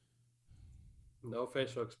No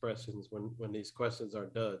facial expressions when these questions are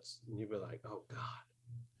duds, and you be like, "Oh God."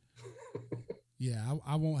 Yeah,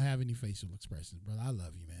 I won't have any facial expressions, brother. I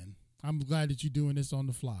love you, man. I'm glad that you're doing this on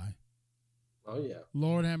the fly. Oh yeah.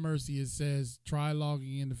 Lord have mercy. It says try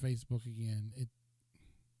logging into Facebook again. It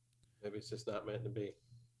Maybe it's just not meant to be.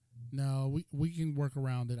 No, we can work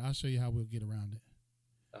around it. I'll show you how we'll get around it.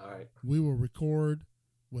 All right. We will record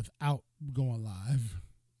without going live.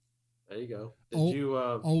 There you go.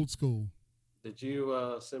 Old, old school. Did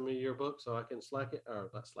you send me your book so I can Slack it or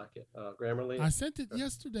not Slack it? Grammarly. I sent it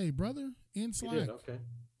yesterday, brother, in You Slack. did? Okay.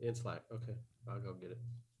 In Slack. Okay. I'll go get it.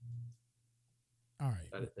 All right.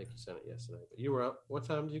 I didn't think you sent it yesterday, but you were up. What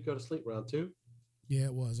time did you go to sleep? Around 2? Yeah,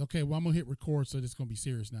 it was. Okay, well, I'm going to hit record, so it's going to be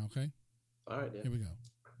serious now, okay? All right, then. Here we go.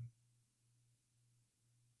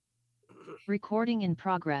 Recording in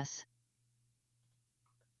progress.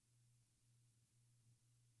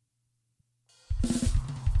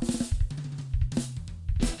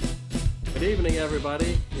 Good evening,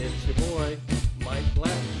 everybody. It's your boy, Mike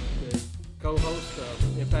Black, the co-host of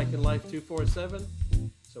Impacting Life 247.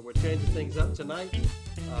 So we're changing things up tonight.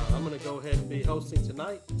 I'm going to go ahead and be hosting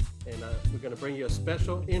tonight, and we're going to bring you a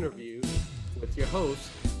special interview with your host,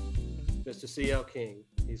 Mr. C.L. King.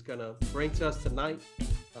 He's going to bring to us tonight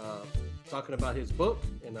talking about his book,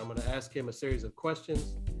 and I'm going to ask him a series of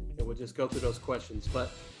questions, and we'll just go through those questions. But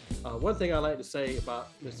one thing I like to say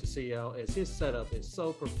about Mr. CL is his setup is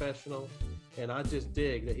so professional, and I just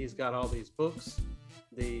dig that he's got all these books,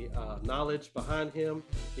 the knowledge behind him.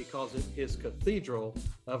 He calls it his cathedral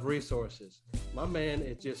of resources. My man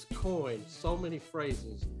has just coined so many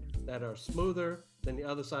phrases that are smoother than the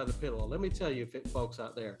other side of the pillow. Let me tell you, folks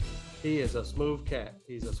out there, he is a smooth cat.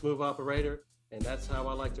 He's a smooth operator, and that's how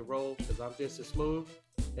I like to roll, because I'm just as smooth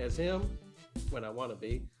as him when I want to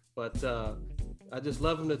be. But I just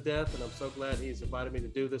love him to death, and I'm so glad he's invited me to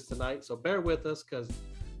do this tonight. So bear with us, because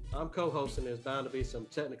I'm co-hosting. There's bound to be some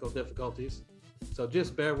technical difficulties. So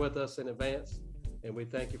just bear with us in advance, and we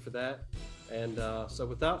thank you for that. And so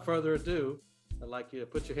without further ado, I'd like you to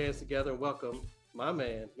put your hands together and welcome my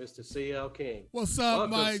man, Mr. C.L. King. What's up,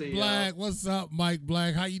 welcome, Mike CL. Black? What's up, Mike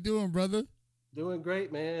Black? How you doing, brother? Doing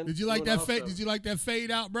great, man. Did you like that fade? Did you like that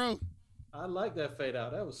fade out, bro? I like that fade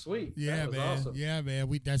out. That was sweet. Yeah, that was man. Awesome. Yeah,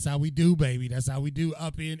 man. That's how we do, baby. That's how we do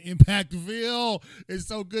up in Impactville. It's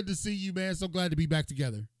so good to see you, man. So glad to be back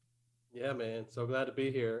together. Yeah, man. So glad to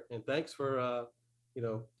be here. And thanks for,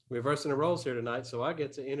 reversing the roles here tonight. So I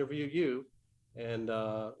get to interview you. And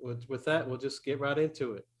with that, we'll just get right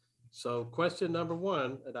into it. So question number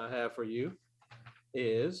 1 that I have for you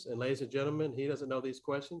is, and ladies and gentlemen, he doesn't know these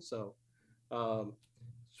questions. So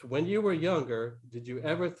when you were younger, did you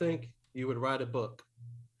ever think you would write a book?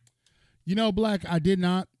 You know, Black, I did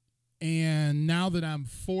not. And now that I'm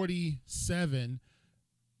 47,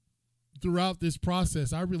 throughout this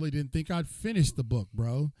process, I really didn't think I'd finish the book,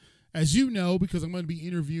 bro. As you know, because I'm going to be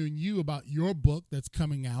interviewing you about your book that's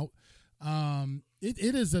coming out.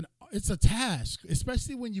 It's a task,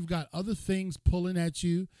 especially when you've got other things pulling at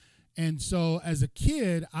you. And so as a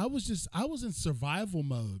kid, I was in survival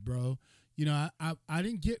mode, bro. You know, I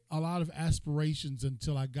didn't get a lot of aspirations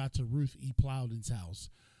until I got to Ruth E. Plowden's house.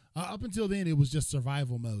 Up until then, it was just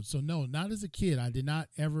survival mode. So no, not as a kid. I did not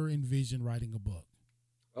ever envision writing a book.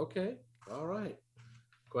 Okay. All right.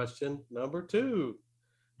 Question number 2.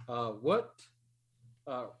 What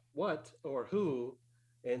or who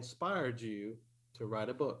inspired you to write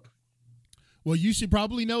a book? Well, you should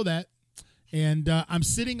probably know that. And I'm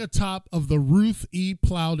sitting atop of the Ruth E.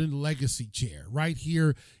 Plowden Legacy Chair right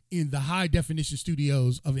here in the high definition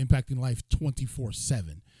studios of Impacting Life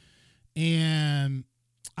 24/7. And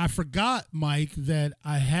I forgot, Mike, that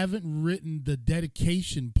I haven't written the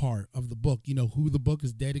dedication part of the book, you know, who the book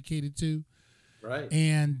is dedicated to. Right.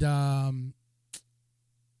 And,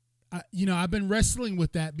 I've been wrestling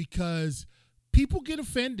with that because people get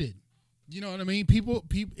offended. You know what I mean? People,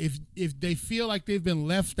 if they feel like they've been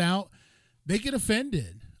left out, they get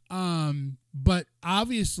offended. But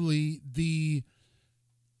obviously the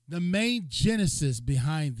main genesis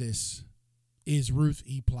behind this is Ruth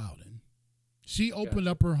E. Plowden. She opened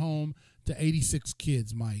up her home to 86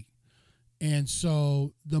 kids, Mike. And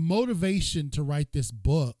so the motivation to write this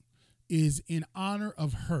book is in honor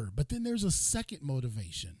of her. But then there's a second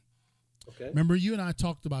motivation. Okay. Remember, you and I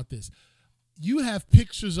talked about this. You have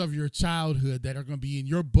pictures of your childhood that are going to be in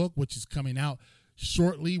your book, which is coming out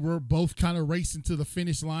shortly. We're both kind of racing to the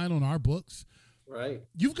finish line on our books. Right.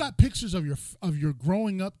 You've got pictures of your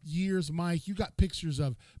growing up years, Mike. You got pictures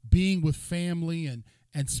of being with family and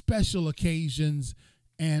special occasions.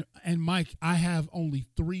 And Mike, I have only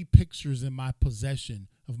 3 pictures in my possession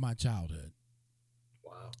of my childhood.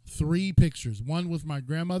 Wow. 3 pictures, one with my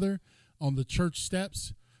grandmother on the church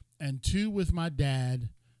steps and 2 with my dad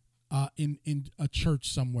in a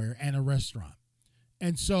church somewhere and a restaurant.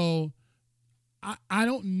 And so I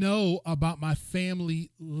don't know about my family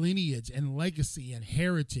lineage and legacy and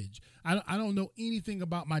heritage. I don't know anything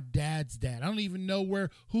about my dad's dad. I don't even know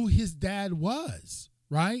who his dad was,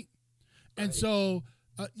 right? And so,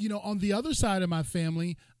 on the other side of my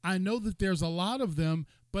family, I know that there's a lot of them,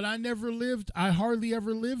 but I hardly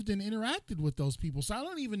ever lived and interacted with those people. So I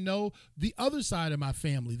don't even know the other side of my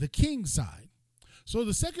family, the king side. So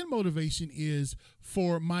the second motivation is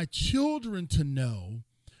for my children to know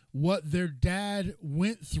what their dad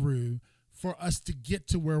went through for us to get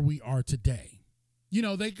to where we are today. They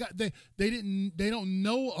don't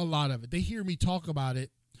know a lot of it. They hear me talk about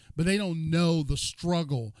it, but they don't know the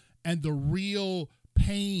struggle and the real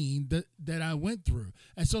pain that I went through.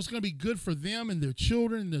 And so it's going to be good for them and their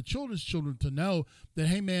children and their children's children to know that,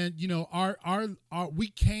 hey man, we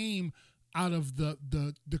came out of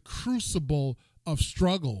the crucible of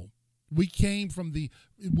struggle. We came from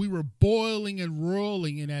we were boiling and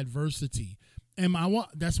rolling in adversity. And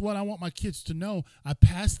that's what I want my kids to know. I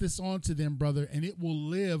pass this on to them, brother, and it will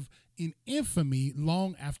live in infamy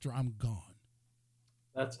long after I'm gone.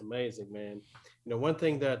 That's amazing, man. One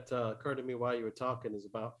thing that occurred to me while you were talking is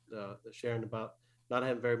about sharing about not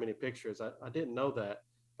having very many pictures. I didn't know that,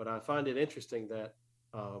 but I find it interesting that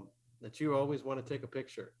you always want to take a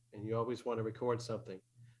picture and you always want to record something.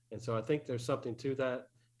 And so I think there's something to that.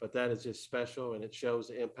 But that is just special, and it shows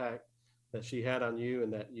the impact that she had on you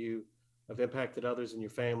and that you have impacted others in your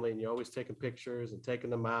family, and you're always taking pictures and taking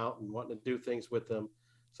them out and wanting to do things with them.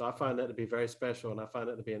 So I find that to be very special, and I find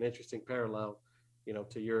that to be an interesting parallel,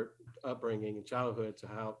 to your upbringing and childhood, to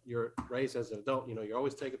how you're raised as an adult. You're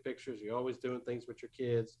always taking pictures, you're always doing things with your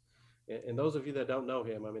kids. And those of you that don't know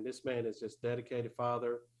him, I mean, this man is just dedicated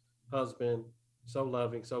father, husband, so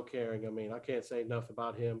loving, so caring. I mean, I can't say enough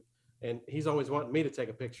about him. And he's always wanting me to take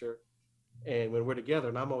a picture. And when we're together,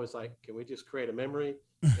 and I'm always like, can we just create a memory?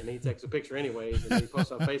 And he takes a picture anyways, and he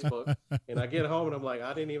posts on Facebook. And I get home and I'm like,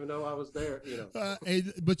 I didn't even know I was there,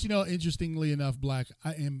 But interestingly enough, Black,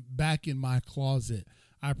 I am back in my closet.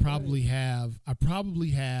 I probably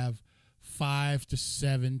have 5 to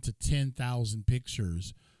 7 to 10,000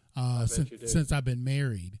 pictures since I've been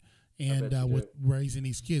married and with raising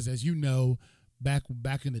these kids. As you know,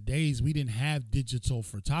 back in the days, we didn't have digital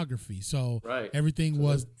photography, so everything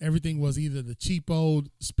was either the cheap old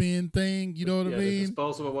spin thing, you know what I mean? The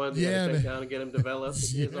disposable ones, you had to take down and get them developed.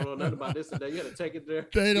 The kids don't know nothing about this today. You had to take it there.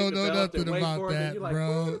 They don't know nothing about that, you're like,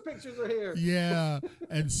 bro. The pictures are here. Yeah,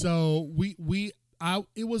 and so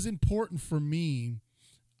it was important for me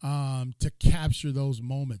to capture those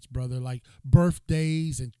moments, brother, like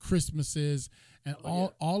birthdays and Christmases and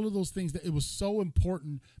all of those things. That it was so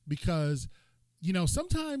important because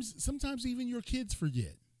sometimes even your kids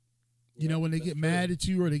forget. When they get mad at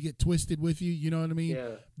you or they get twisted with you, you know what I mean? Yeah.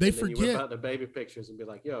 They and forget. You whip out the baby pictures and be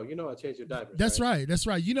like, yo, I changed your diapers. That's right. That's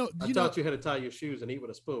right. I taught you how to tie your shoes and eat with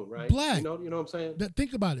a spoon, right? Black. You know what I'm saying?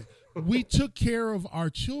 Think about it. We took care of our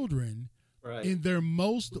children in their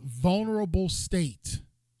most vulnerable state.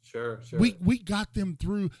 Sure. We got them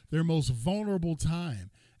through their most vulnerable time.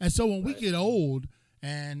 And so when we get old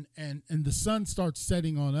and the sun starts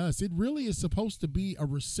setting on us, it really is supposed to be a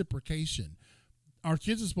reciprocation. Our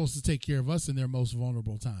kids are supposed to take care of us in their most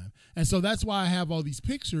vulnerable time. And so that's why I have all these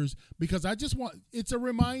pictures, because it's a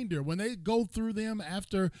reminder when they go through them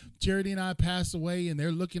after Charity and I pass away and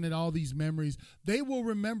they're looking at all these memories, they will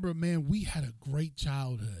remember, man, we had a great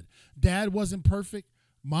childhood. Dad wasn't perfect.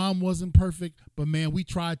 Mom wasn't perfect, but man, we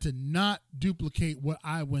tried to not duplicate what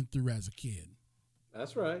I went through as a kid.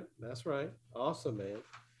 That's right. Awesome, man.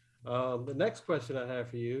 The next question I have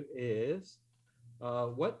for you is,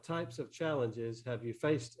 what types of challenges have you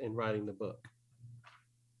faced in writing the book?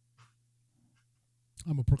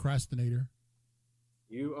 I'm a procrastinator.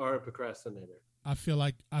 You are a procrastinator. I feel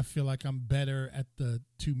like I'm better at the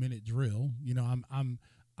 2-minute drill.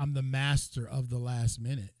 I'm the master of the last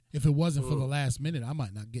minute. If it wasn't for the last minute, I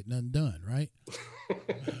might not get nothing done, right?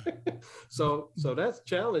 So that's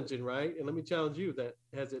challenging, right? And let me challenge you, that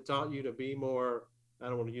has it taught you to be more, I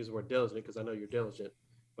don't want to use the word diligent because I know you're diligent,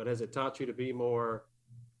 but has it taught you to be more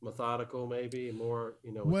methodical, maybe more,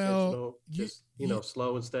 intentional,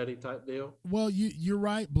 slow and steady type deal? Well, you're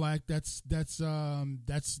right, Black. That's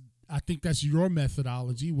I think that's your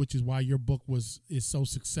methodology, which is why your book is so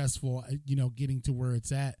successful, getting to where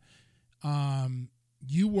it's at.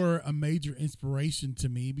 You were a major inspiration to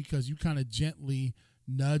me because you kind of gently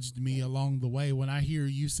nudged me along the way. When I hear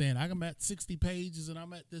you saying, I'm at 60 pages and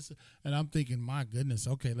I'm at this, and I'm thinking, my goodness,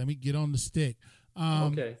 okay, let me get on the stick.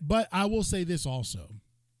 Okay. But I will say this also,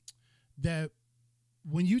 that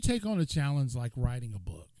when you take on a challenge like writing a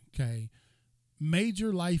book, okay,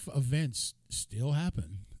 major life events still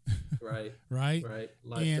happen. Right. Right.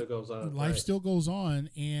 Life still goes on. Life still goes on.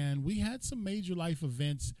 And we had some major life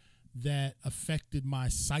events that affected my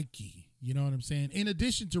psyche. You know what I'm saying? In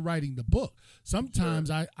addition to writing the book,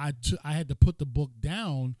 sometimes I had to put the book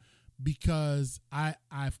down because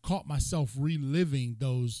I've caught myself reliving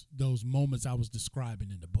those moments I was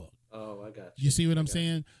describing in the book. Oh, I got you. You see what I'm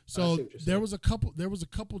saying? So there was a couple,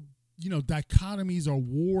 dichotomies or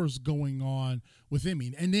wars going on within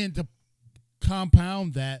me. And then to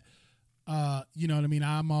compound that, you know what I mean?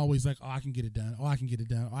 I'm always like, oh, I can get it done. Oh, I can get it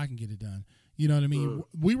done. Oh, I can get it done. You know what I mean?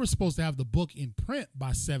 We were supposed to have the book in print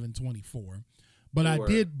by 7/24, but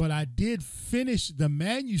I did finish the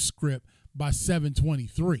manuscript by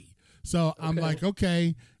 7/23. So I'm like,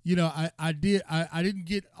 okay, you know, I didn't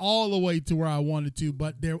get all the way to where I wanted to,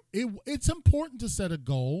 but it's important to set a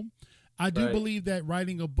goal. I do believe that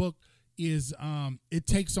writing a book is it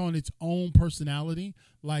takes on its own personality.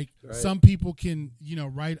 Like some people can, you know,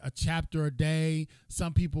 write a chapter a day.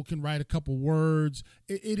 Some people can write a couple words.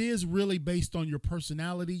 It is really based on your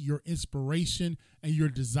personality, your inspiration, and your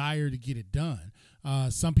desire to get it done.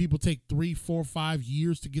 Some people take 3, 4, 5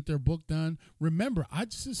 years to get their book done. Remember, I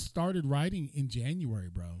just started writing in January,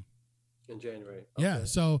 bro. In January. Okay. Yeah.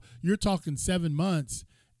 So you're talking 7 months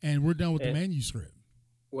and we're done with the manuscript.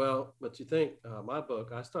 Well, but you think my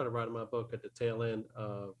book, I started writing my book at the tail end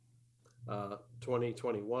of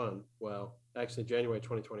 2021. Well, actually January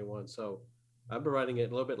 2021. So I've been writing it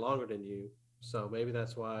a little bit longer than you. So maybe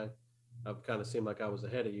that's why I've kind of seemed like I was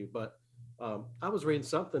ahead of you. But I was reading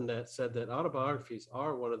something that said that autobiographies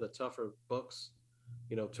are one of the tougher books,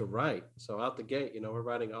 you know, to write. So out the gate, you know, we're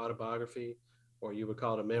writing autobiography, or you would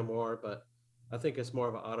call it a memoir, but I think it's more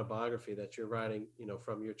of an autobiography that you're writing, you know,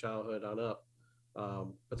 from your childhood on up.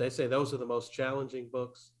 But they say those are the most challenging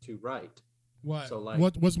books to write. What? So like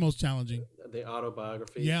what's most challenging? The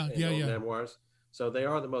autobiography, memoirs. So they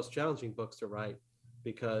are the most challenging books to write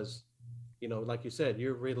because, you know, like you said,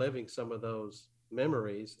 you're reliving some of those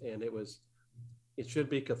memories, and it should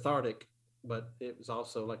be cathartic, but it was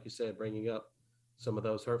also, like you said, bringing up some of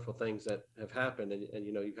those hurtful things that have happened, and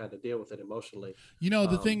you know, you've had to deal with it emotionally. You know,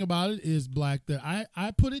 the thing about it is, Black, that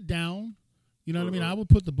I put it down. You know what I mean? I would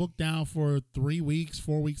put the book down for 3 weeks,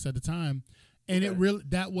 4 weeks at a time, and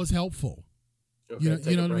that was helpful. Okay,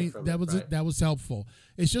 you know what I mean? That was helpful.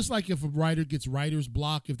 It's just like if a writer gets writer's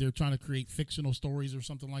block, if they're trying to create fictional stories or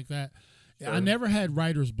something like that. Sure. I never had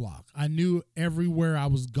writer's block. I knew everywhere I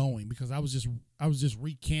was going because I was just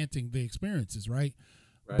recanting the experiences, right?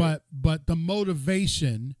 But the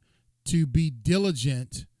motivation to be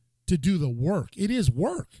diligent, to do the work. It is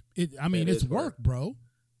work. It's work, bro.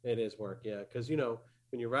 It is work, yeah. Because, you know,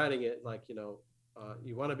 when you're writing it, like, you know,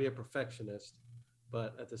 you want to be a perfectionist,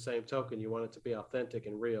 but at the same token, you want it to be authentic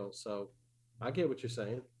and real. So I get what you're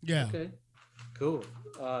saying. Yeah. Okay, cool.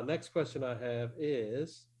 Next question I have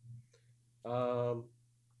is, let's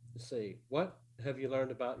see, what have you learned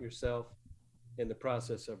about yourself in the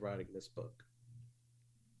process of writing this book?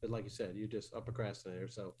 But like you said, you're just a procrastinator.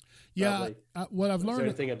 So yeah, what I've learned. Is there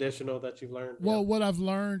anything additional that you've learned? Well, what I've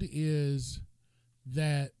learned is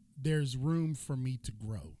that there's room for me to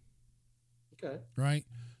grow. Okay. Right?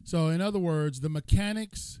 So in other words, the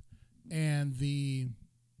mechanics and the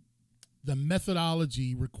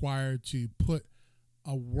methodology required to put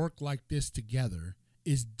a work like this together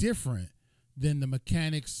is different than the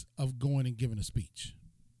mechanics of going and giving a speech.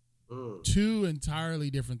 Two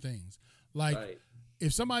entirely different things. Like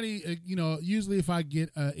if somebody, you know, usually if I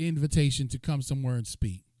get an invitation to come somewhere and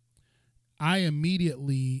speak, I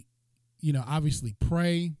immediately, you know, obviously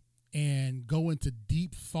pray and go into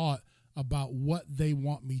deep thought about what they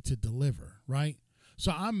want me to deliver, right?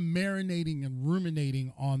 So I'm marinating and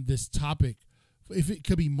ruminating on this topic, if it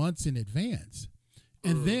could be months in advance.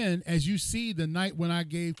 And then, as you see, the night when I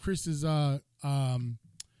gave Chris's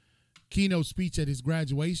keynote speech at his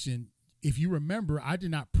graduation, if you remember, I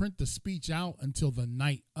did not print the speech out until the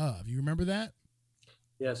night of. You remember that?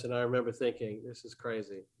 Yes, and I remember thinking, this is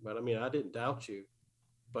crazy. But, I mean, I didn't doubt you.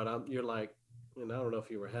 But you're like, and I don't know if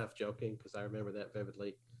you were half joking, because I remember that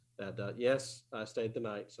vividly, that, yes, I stayed the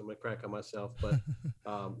night, so I'm going to crack on myself. But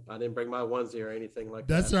I didn't bring my onesie or anything like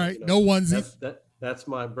that. That's right. You know, no onesie. That's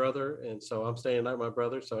my brother, and so I'm staying the night with my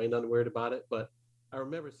brother, so ain't nothing weird about it. But I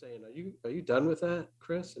remember saying, are you done with that,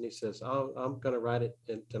 Chris? And he says, oh, I'm going to write it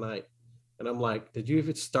tonight. And I'm like, did you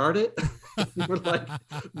even start it? You were like,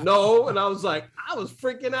 no. And I was like, I was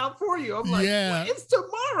freaking out for you. I'm like, yeah. It's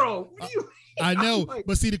tomorrow. What do you I know, like,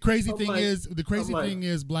 but see, the crazy I'm thing like- is,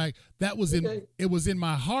 Black, that was Okay. it was in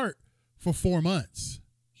my heart for 4 months.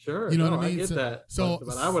 Sure, You know no, what I mean? get So- that. so-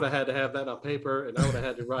 but I would have had to have that on paper, and I would have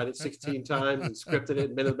had to write it 16 times and scripted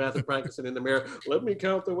it, been in the bathroom practicing in the mirror. Let me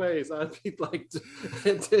count the ways. I'd be like,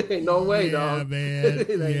 ain't no way, yeah, dog. man. It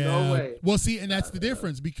ain't no way. Well, see, and that's the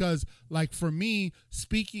difference because, like, for me,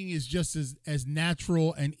 speaking is just as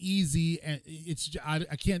natural and easy, and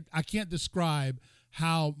I can't describe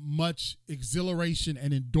how much exhilaration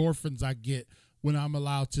and endorphins I get when I'm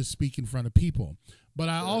allowed to speak in front of people. But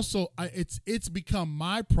I also, it's become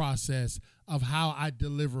my process of how I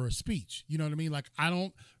deliver a speech. You know what I mean? Like, I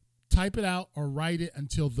don't type it out or write it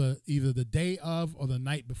until either the day of or the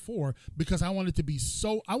night before, because I want it to be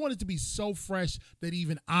so fresh that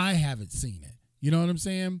even I haven't seen it. You know what I'm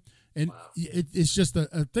saying? And Wow. it's just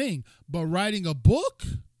a thing. But writing a book,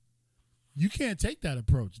 you can't take that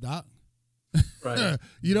approach, Doc. Right.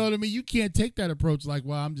 You know what I mean? You can't take that approach like,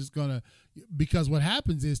 well, I'm just gonna, because what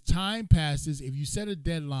happens is time passes. If you set a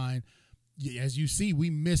deadline, as you see, we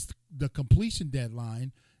missed the completion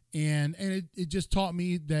deadline, and it just taught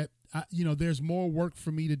me that there's more work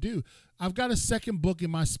for me to do. I've got a second book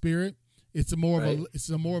in my spirit. It's more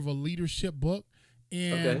of a leadership book,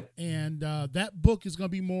 and that book is going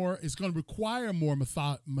to be more. It's going to require a more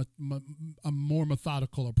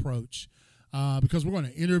methodical approach. Because we're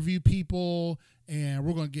going to interview people and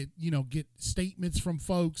we're going to get statements from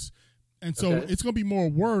folks, and so it's going to be more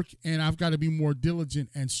work, and I've got to be more diligent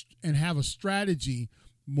and have a strategy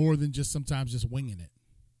more than just sometimes just winging it.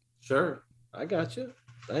 Sure, I got you.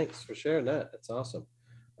 Thanks for sharing that. That's awesome.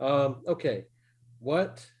 Okay,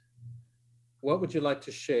 what would you like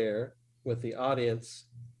to share with the audience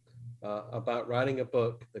about writing a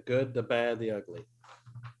book? The good, the bad, the ugly.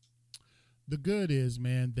 The good is,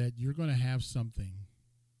 man, that you're going to have something,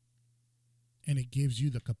 and it gives you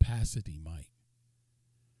the capacity, Mike,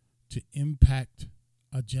 to impact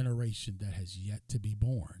a generation that has yet to be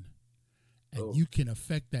born. And you can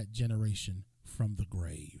affect that generation from the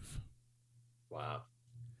grave. Wow.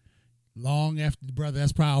 Long after, brother,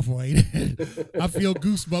 that's powerful, ain't it? I feel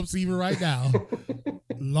goosebumps even right now.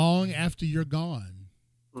 Long after you're gone.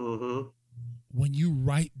 Mm-hmm. When you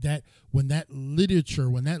write that, when that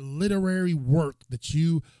literary work that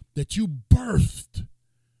you birthed,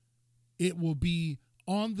 it will be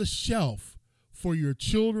on the shelf for your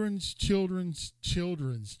children's children's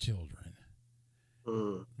children's children.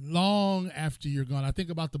 Long after you're gone. I think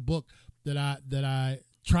about the book that I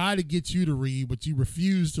try to get you to read, but you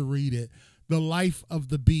refuse to read it, The Life of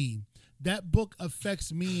the Bee. That book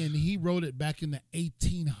affects me, and he wrote it back in the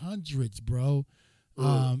 1800s, bro.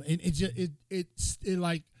 And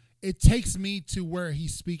it takes me to where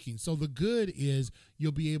he's speaking. So the good is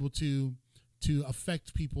you'll be able to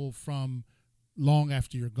affect people from long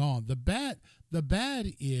after you're gone. The bad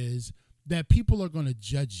is that people are going to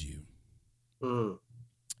judge you.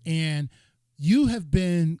 And you have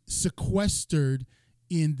been sequestered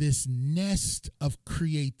in this nest of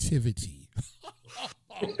creativity.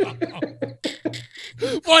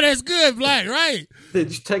 Boy, that's good, Black, right?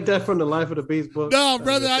 Did you take that from the Life of the Beast book? No,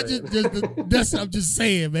 brother, I'm just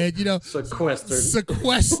saying, man.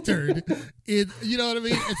 Sequestered. You know what I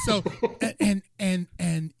mean? And so, and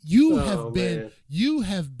you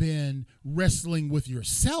have been wrestling with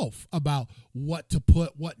yourself about what to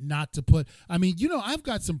put, what not to put. I mean, I've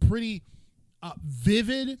got some pretty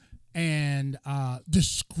vivid and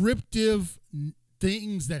descriptive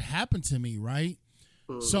things that happen to me, right?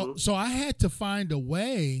 So I had to find a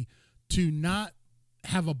way to not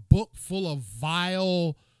have a book full of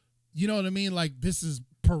vile, you know what I mean? Like, this is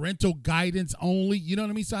parental guidance only, you know what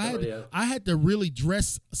I mean? So I had to really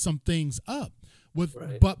dress some things up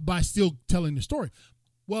but by still telling the story.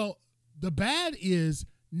 Well, the bad is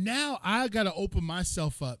now I got to open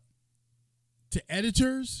myself up to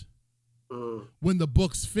editors. When the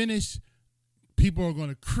book's finished, people are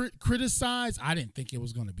going to criticize. I didn't think it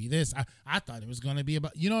was going to be this. I thought it was going to be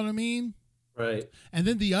about, you know what I mean? Right. And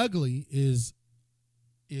then the ugly is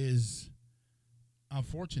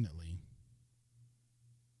unfortunately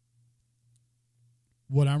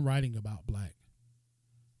what I'm writing about, Black,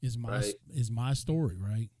 is my story,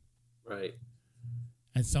 right? Right.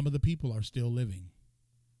 And some of the people are still living.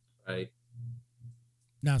 Right.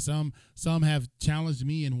 Now, some have challenged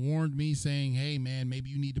me and warned me, saying, hey, man, maybe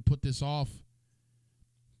you need to put this off.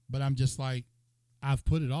 But I'm just like, I've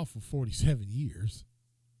put it off for 47 years.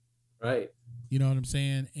 Right. You know what I'm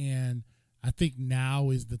saying? And I think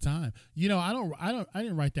now is the time. I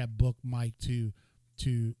didn't write that book, Mike, to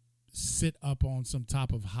sit up on some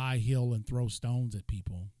top of high hill and throw stones at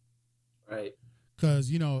people. Right.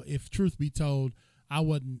 Because, if truth be told, I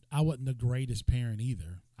wasn't the greatest parent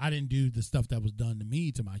either. I didn't do the stuff that was done to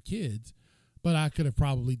me to my kids, but I could have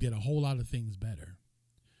probably did a whole lot of things better.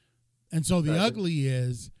 And so the ugly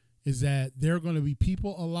is that there are going to be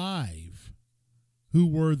people alive who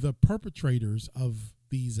were the perpetrators of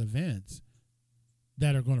these events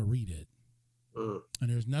that are going to read it. And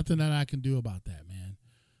there's nothing that I can do about that, man.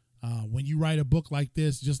 When you write a book like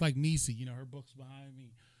this, just like Nisi, her book's behind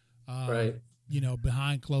me, right.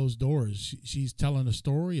 Behind closed doors, she's telling a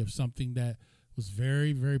story of something that was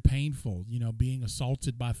very, very painful. Being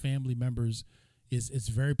assaulted by family members it's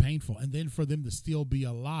very painful. And then for them to still be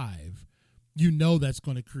alive, that's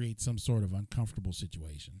going to create some sort of uncomfortable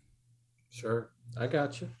situation. Sure. I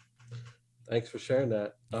got you. Thanks for sharing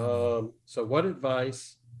that. So what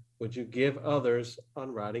advice would you give others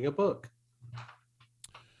on writing a book?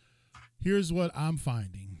 Here's what I'm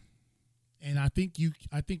finding. And I think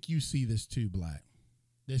you see this too, Black,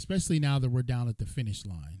 especially now that we're down at the finish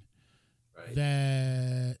line, right,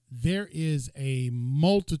 that there is a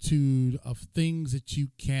multitude of things that you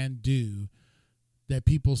can do that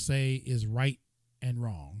people say is right and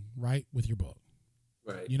wrong, right, with your book.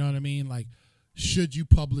 Right. You know what I mean? Like, should you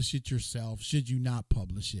publish it yourself? Should you not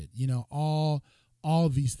publish it? All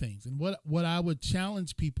these things. And what I would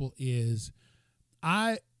challenge people is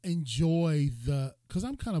I enjoy because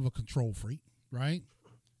I'm kind of a control freak, right?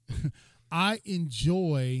 I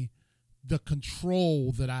enjoy the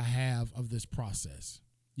control that I have of this process.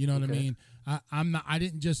 You know what I mean? I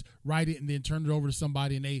didn't just write it and then turn it over to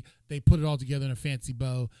somebody and they put it all together in a fancy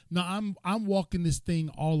bow. No, I'm walking this thing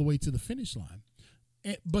all the way to the finish line.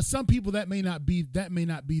 But some people that may not be their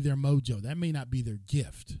mojo. That may not be their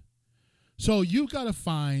gift. So you've got to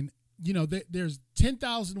find, there's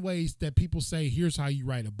 10,000 ways that people say, here's how you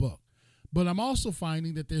write a book. But I'm also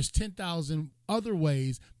finding that there's 10,000 other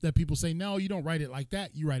ways that people say, no, you don't write it like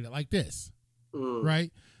that. You write it like this.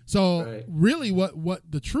 Right? So really what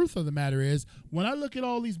the truth of the matter is, when I look at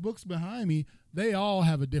all these books behind me, they all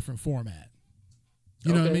have a different format.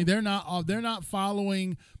 You know what I mean? They're not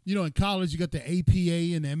following, in college you got the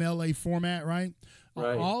APA and MLA format, right?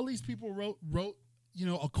 Right. All these people wrote,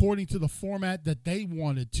 according to the format that they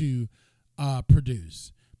wanted to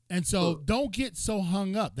produce. And so don't get so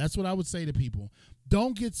hung up. That's what I would say to people.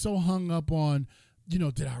 Don't get so hung up on,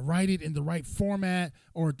 did I write it in the right format,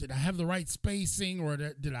 or did I have the right spacing, or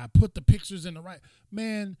did I put the pictures in the right?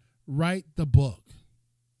 Man, write the book.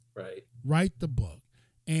 Right. Write the book.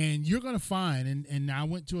 And you're going to find, and I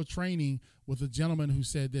went to a training with a gentleman who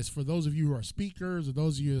said this, for those of you who are speakers or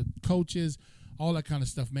those of you coaches, all that kind of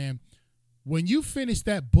stuff, man, when you finish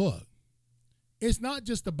that book, it's not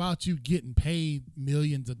just about you getting paid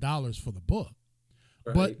millions of dollars for the book,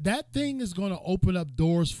 but that thing is going to open up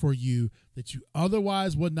doors for you that you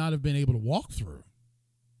otherwise would not have been able to walk through.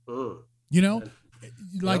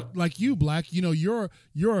 Like you, Black, you're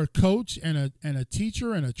a coach and a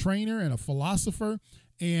teacher and a trainer and a philosopher.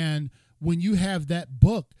 And when you have that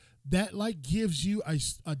book, that gives you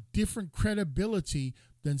a different credibility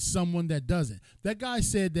than someone that doesn't. That guy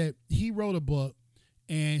said that he wrote a book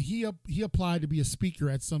and he applied to be a speaker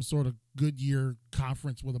at some sort of Goodyear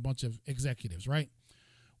conference with a bunch of executives, right?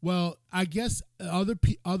 Well, I guess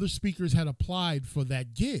other speakers had applied for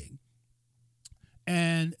that gig,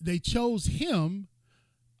 and they chose him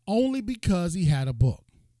only because he had a book.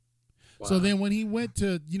 Wow. So then when he went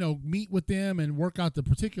to, meet with them and work out the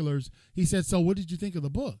particulars, he said, so what did you think of the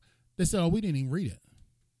book? They said, oh, we didn't even read it.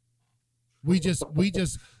 We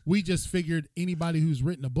just figured anybody who's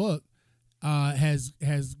written a book has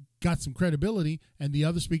got some credibility, and the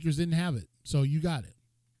other speakers didn't have it. So you got it.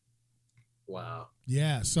 Wow.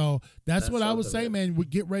 Yeah. So that's what I would say, man. We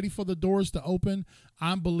get ready for the doors to open.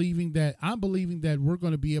 I'm believing that we're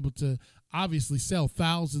going to be able to obviously sell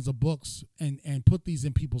thousands of books and put these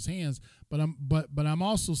in people's hands. But I'm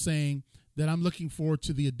also saying that I'm looking forward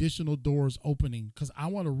to the additional doors opening, because I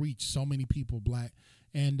want to reach so many people, Black.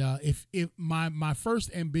 And if my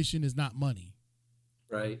first ambition is not money,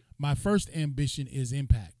 right? My first ambition is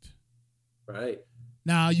impact. Right.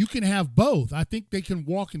 Now you can have both. I think they can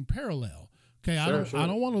walk in parallel. Okay, sure. I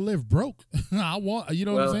don't want to live broke. I want, what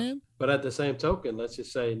I'm saying? But at the same token, let's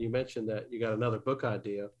just say, and you mentioned that you got another book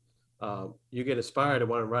idea. You get inspired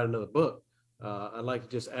and want to write another book. I'd like to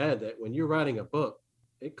just add that when you're writing a book,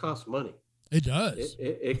 it costs money. It does.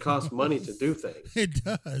 It costs money to do things. It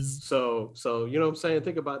does. So you know what I'm saying?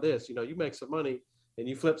 Think about this. You make some money and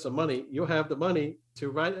you flip some money, you'll have the money to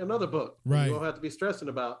write another book. Right. You won't have to be stressing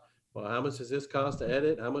about, well, how much does this cost to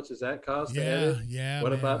edit? How much does that cost to edit? Yeah.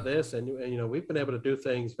 What about this? And we've been able to do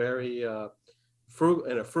things very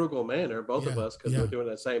frugal manner, both of us, because we're doing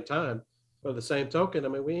it at the same time. for the same token, I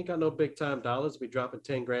mean, we ain't got no big time dollars. We dropping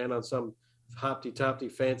 10 grand on some hopty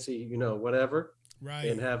topty fancy, whatever, right?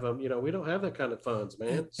 And have them, we don't have that kind of funds,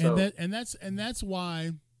 man. And that's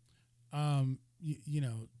why,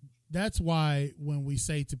 that's why when we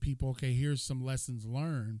say to people, okay, here's some lessons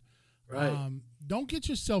learned. Right. Don't get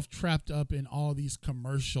yourself trapped up in all these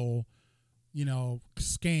commercial,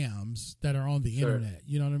 scams that are on the internet.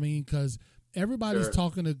 You know what I mean? Because everybody's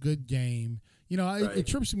talking a good game. It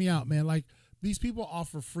trips me out, man. Like, these people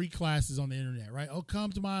offer free classes on the internet, right? Oh,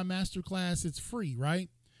 come to my master class. It's free, right?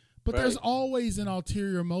 But there's always an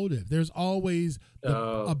ulterior motive. There's always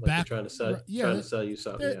a back. Trying to sell you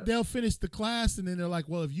something. They'll finish the class and then they're like,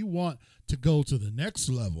 well, if you want to go to the next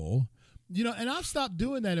level, and I've stopped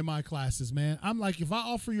doing that in my classes, man. I'm like, if I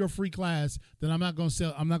offer you a free class, then I'm not going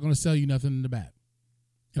to sell you nothing in the back.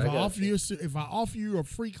 If I offer you a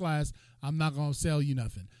free class, I'm not going to sell you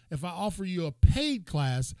nothing. If I offer you a paid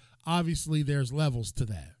class, obviously there's levels to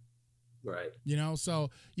that. Right. So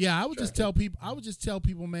yeah, I would just tell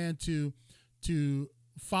people, man, to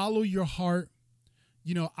follow your heart.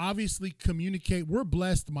 Obviously communicate. We're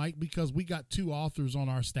blessed, Mike, because we got 2 authors on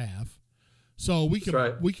our staff. So we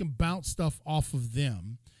can bounce stuff off of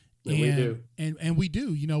them. And we do. And we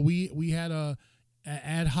do. We had a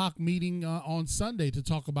ad hoc meeting on Sunday to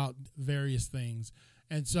talk about various things.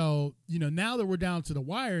 And so, now that we're down to the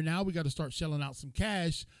wire, now we got to start shelling out some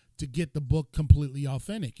cash to get the book completely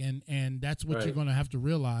authentic. And that's what you're going to have to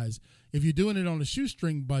realize. If you're doing it on a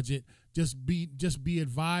shoestring budget, just be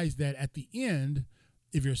advised that at the end,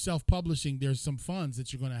 if you're self-publishing, there's some funds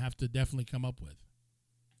that you're going to have to definitely come up with.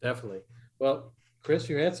 Definitely. Well, Chris,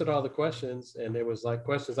 you answered all the questions, and there was like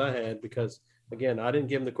questions I had because, again, I didn't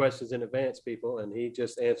give him the questions in advance, people, and he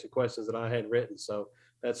just answered questions that I had written. So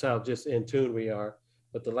that's how just in tune we are.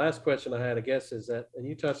 But the last question I had, I guess, is that, and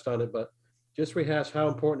you touched on it, but just rehash how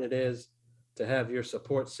important it is to have your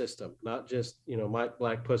support system, not just, Mike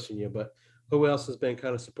Black pushing you, but who else has been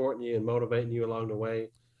kind of supporting you and motivating you along the way,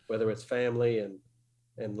 whether it's family and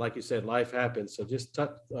like you said, life happens. So just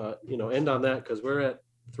end on that, because we're at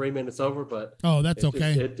 3 minutes over, but that's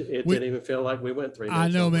okay. It didn't even feel like we went 3 minutes. I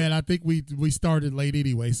know, over. man. I think we started late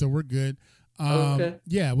anyway, so we're good. Okay.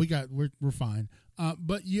 Yeah, we're fine.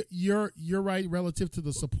 But you're right relative to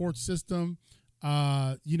the support system.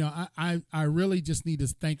 I really just need to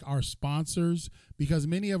thank our sponsors, because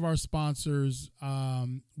many of our sponsors,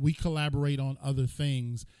 we collaborate on other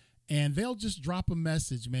things, and they'll just drop a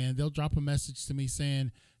message, man. They'll drop a message to me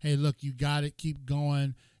saying, hey, look, you got it. Keep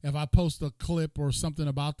going. If I post a clip or something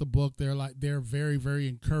about the book, they're very, very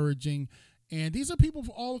encouraging. And these are people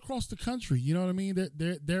from all across the country. You know what I mean?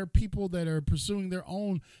 They're people that are pursuing their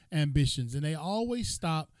own ambitions, and they always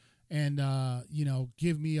stop and,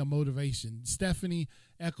 give me a motivation. Stephanie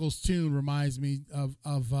Eccles Toon reminds me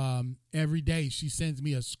of every day she sends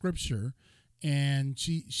me a scripture, and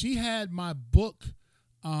she had my book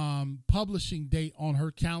publishing date on her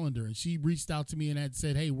calendar, and she reached out to me and had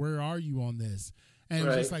said, hey, where are you on this? And it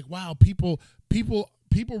was just like, wow, people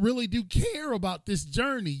really do care about this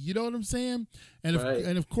journey. You know what I'm saying? And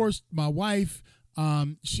of course, my wife,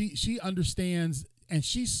 she understands, and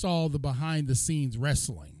she saw the behind the scenes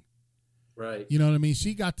wrestling. Right. You know what I mean?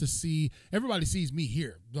 She got to see, everybody sees me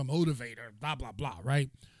here, the motivator, blah, blah, blah. Right.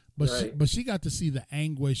 But she got to see the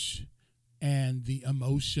anguish and the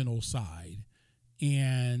emotional side,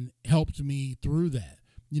 and helped me through that.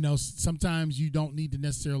 Sometimes you don't need to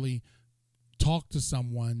necessarily talk to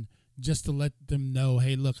someone just to let them know,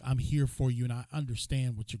 hey, look, I'm here for you and I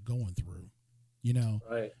understand what you're going through,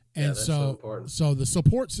 Right. And that's so important. So the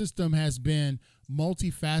support system has been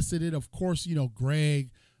multifaceted. Of course,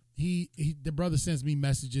 Greg, the brother sends me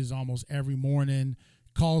messages almost every morning,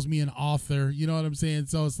 calls me an author, you know what I'm saying?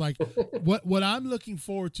 So it's like, what I'm looking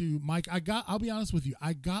forward to, Mike, I'll be honest with you,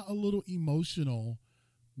 I got a little emotional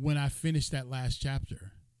when I finished that last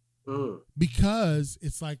chapter, because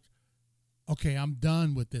it's like, okay, I'm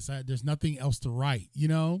done with this. There's nothing else to write,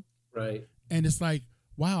 Right. And it's like,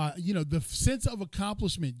 wow, the sense of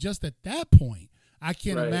accomplishment just at that point, I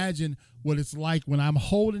can't imagine what it's like when I'm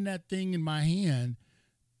holding that thing in my hand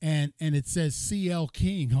and it says C.L.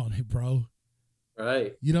 King on it, bro.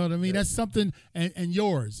 Right. You know what I mean? That's something, and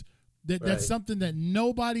yours, that's something that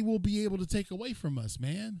nobody will be able to take away from us,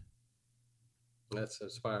 man. That's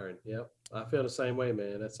inspiring. Yep. I feel the same way,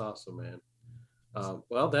 man. That's awesome, man.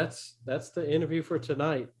 Well, that's the interview for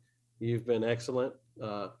tonight. You've been excellent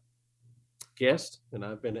guest, and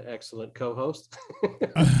I've been an excellent co-host.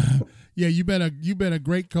 Yeah, you've been a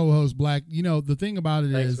great co-host, Black. The thing about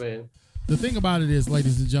it Thanks, is, man. The thing about it is,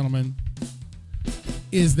 ladies and gentlemen,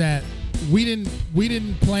 is that we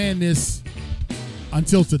didn't plan this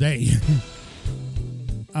until today.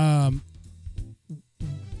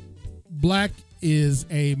 Black is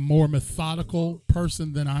a more methodical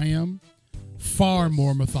person than I am, far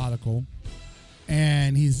more methodical,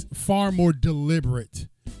 and he's far more deliberate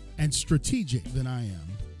and strategic than I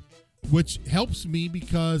am, which helps me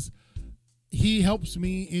because he helps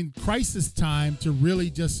me in crisis time to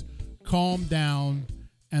really just calm down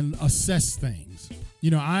and assess things.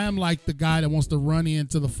 You know, I am like the guy that wants to run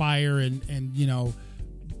into the fire and you know,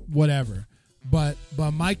 whatever. But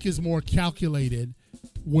Mike is more calculated,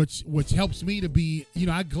 which helps me to be, you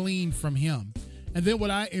know, I glean from him. And then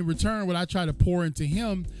what I try to pour into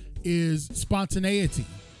him is spontaneity.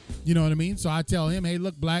 You know what I mean? So I tell him, hey,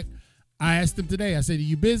 look, Black, I asked him today, I said, are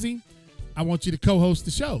you busy? I want you to co-host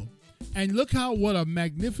the show. And look what a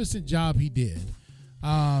magnificent job he did.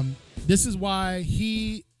 This is why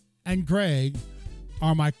he and Greg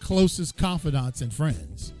are my closest confidants and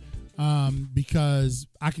friends, because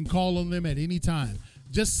I can call on them at any time.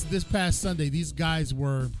 Just this past Sunday, these guys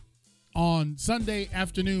were on Sunday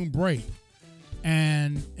afternoon break,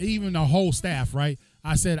 and even the whole staff, right?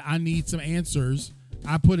 I said, I need some answers.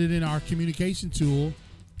 I put it in our communication tool,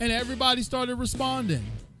 and everybody started responding.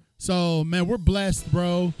 So, man, we're blessed,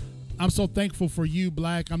 bro. I'm so thankful for you,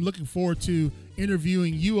 Black. I'm looking forward to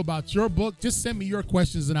interviewing you about your book. Just send me your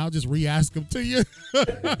questions and I'll just re-ask them to you.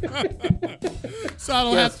 So I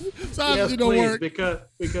don't have to do no work.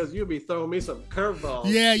 Because you'll be throwing me some curveballs.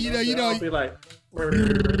 Yeah, you know. I'll be like,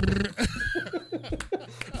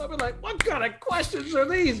 I'll be like, what kind of questions are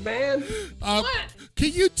these, man? What?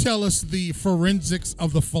 Can you tell us the forensics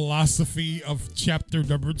of the philosophy of chapter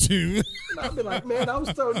number 2? I'll be like, man, I was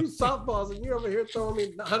throwing you softballs and you're over here throwing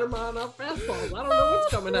me 100-mile-an-hour fastballs. I don't know what's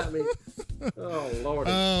coming at me. Oh, Lord.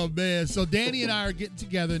 Oh, man. So Danny and I are getting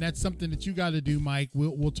together, and that's something that you got to do, Mike.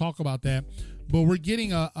 We'll talk about that. But we're getting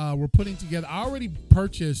we're putting together, I already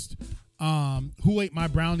purchased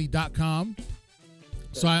whoatemybrownie.com.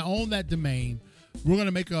 So I own that domain. We're going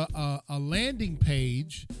to make a landing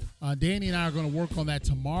page. Danny and I are going to work on that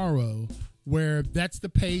tomorrow, where that's the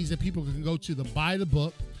page that people can go to buy the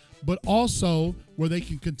book, but also where they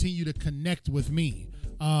can continue to connect with me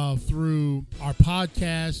through our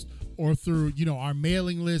podcast or through, you know, our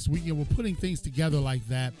mailing list. We're putting things together like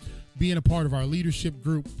that, being a part of our leadership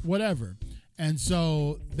group, whatever. And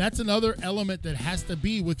so that's another element that has to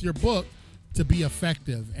be with your book to be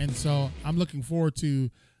effective. And so I'm looking forward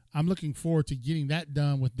to getting that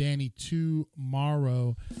done with Danny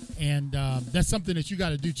tomorrow. And that's something that you got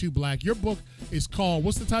to do too, Black. Your book is called,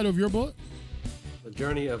 what's the title of your book? The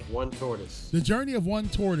Journey of One Tortoise. The Journey of One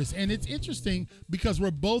Tortoise. And it's interesting because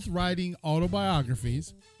we're both writing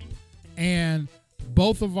autobiographies, and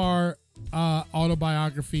both of our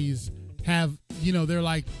autobiographies have, you know, they're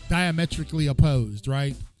like diametrically opposed,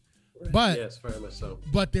 right? But yes, very much so.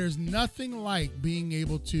 But there's nothing like being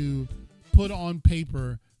able to put on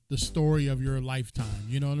paper the story of your lifetime.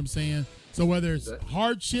 You know what I'm saying? So whether it's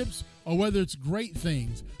hardships or whether it's great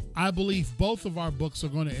things, I believe both of our books are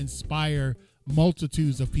going to inspire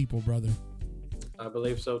multitudes of people, brother. I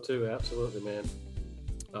believe so too. Absolutely, man.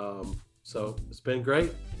 So it's been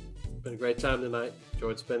great. Been a great time tonight.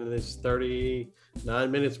 Enjoyed spending these 39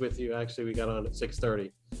 minutes with you. Actually, we got on at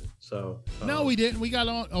 6:30. So no, we didn't. We got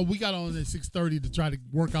on at 6:30 to try to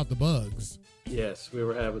work out the bugs. Yes, we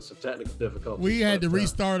were having some technical difficulties. We had to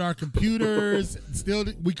restart our computers. Still,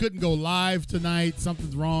 we couldn't go live tonight.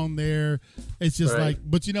 Something's wrong there. It's just like,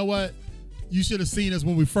 but you know what? You should have seen us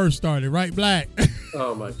when we first started, right, Black?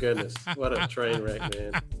 Oh my goodness, what a train wreck,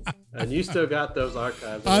 man! And you still got those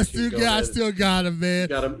archives. I still got them, man.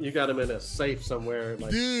 You got them in a safe somewhere,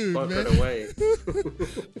 like bunkered man. away.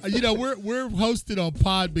 You know, we're hosted on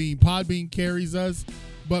Podbean. Podbean carries us,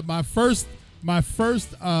 but my first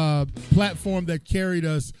platform that carried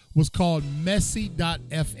us was called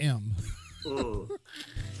Messy.fm.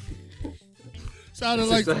 Sounded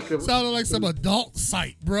like some adult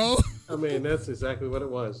site, bro. I mean, that's exactly what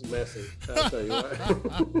it was. Messy. I'll tell you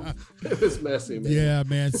what. It was messy, man. Yeah,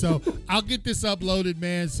 man. So I'll get this uploaded,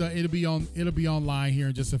 man. So it'll be online here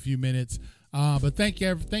in just a few minutes. But thank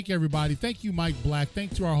everybody. Thank you, Mike Black.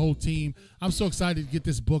 Thank to our whole team. I'm so excited to get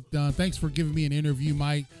this book done. Thanks for giving me an interview,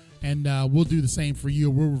 Mike. And we'll do the same for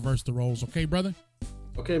you. We'll reverse the roles. Okay, brother?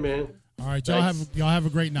 Okay, man. All right. Y'all have a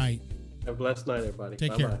great night. Have a blessed night, everybody.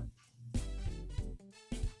 Take care.